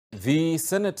The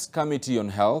Senate Committee on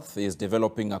Health is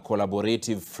developing a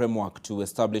collaborative framework to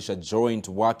establish a joint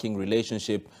working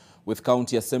relationship with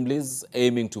county assemblies,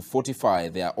 aiming to fortify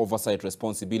their oversight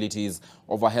responsibilities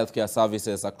over healthcare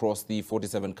services across the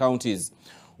 47 counties.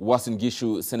 Uasin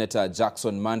Gishu Senator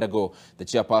Jackson Mandago, the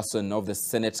chairperson of the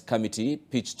Senate Committee,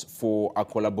 pitched for a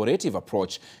collaborative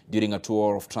approach during a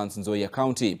tour of Trans Nzoia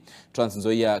County. Trans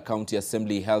Nzoia County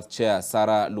Assembly Health Chair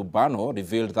Sarah Lubano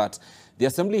revealed that the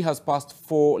Assembly has passed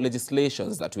 4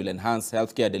 legislations that will enhance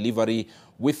healthcare delivery,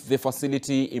 with the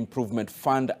Facility Improvement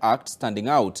Fund Act standing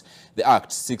out. The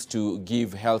Act seeks to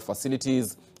give health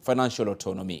facilities financial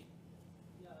autonomy.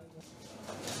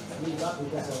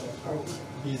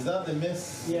 Is that the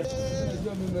mess? Yes.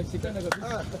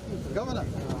 Governor.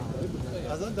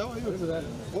 How are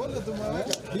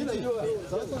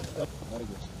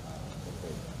you?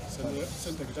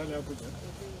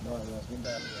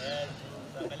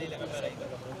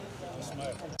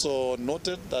 So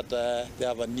noted that they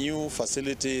have a new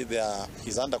facility there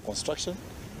is under construction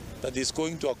that is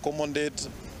going to accommodate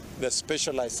the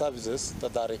specialized services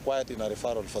that are required in a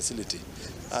referral facility.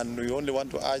 And we only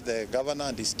want to urge the governor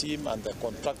and his team and the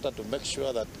contractor to make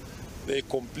sure that they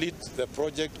complete the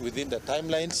project within the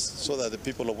timelines so that the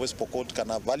people of West Pokot can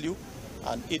have value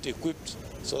and it equipped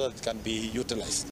so that it can be utilized.